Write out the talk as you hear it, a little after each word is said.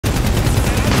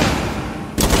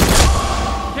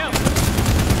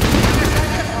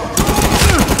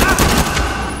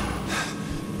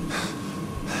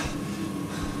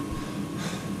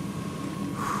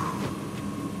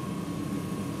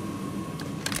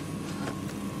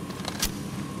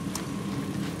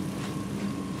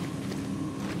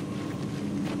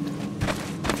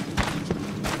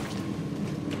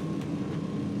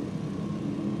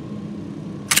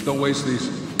Don't waste these.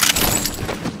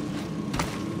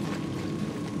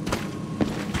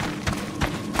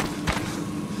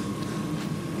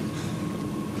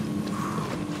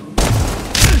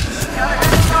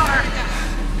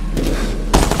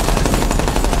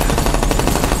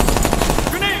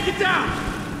 Grenade, get down!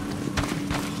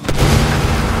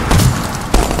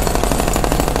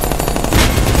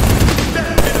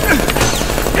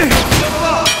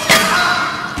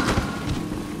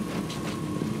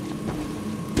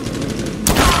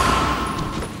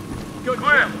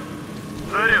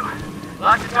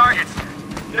 Lots of targets.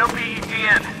 No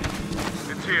PETN.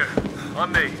 It's here.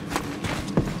 On me.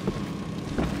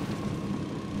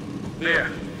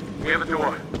 There. We have a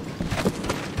door.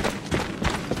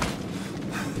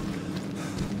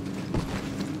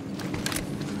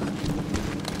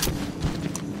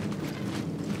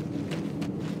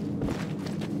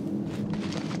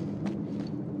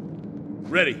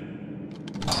 Ready.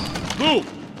 Move!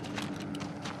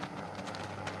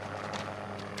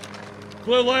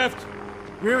 Clear left.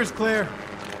 Rear is clear.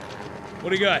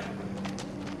 What do you got?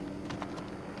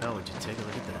 Oh, would you take a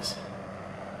look at this?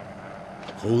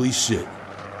 Holy shit.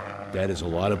 That is a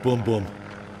lot of boom boom.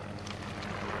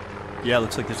 Yeah,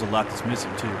 looks like there's a lot that's missing,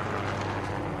 too.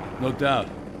 No doubt.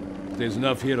 There's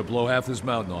enough here to blow half this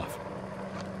mountain off.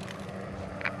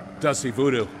 Dusty,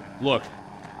 Voodoo, look.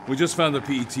 We just found the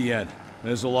PETN.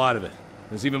 There's a lot of it.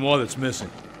 There's even more that's missing.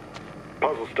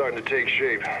 Puzzle's starting to take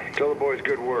shape. Tell the boys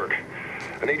good work.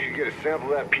 I need you to get a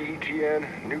sample of that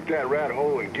PETN, nuke that rat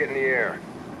hole, and get in the air.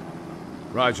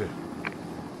 Roger.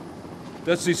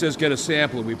 Dusty says get a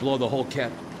sample and we blow the whole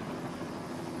cat.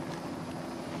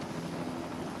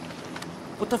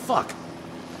 What the fuck?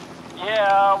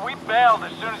 Yeah, we bailed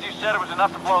as soon as you said it was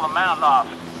enough to blow the mountain off.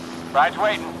 Ride's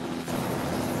waiting.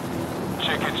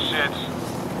 Chicken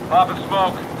shits. Popping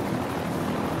smoke.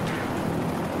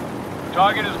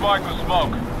 Target is marked with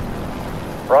smoke.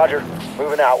 Roger.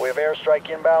 Moving out. We have airstrike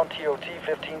inbound, TOT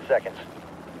 15 seconds.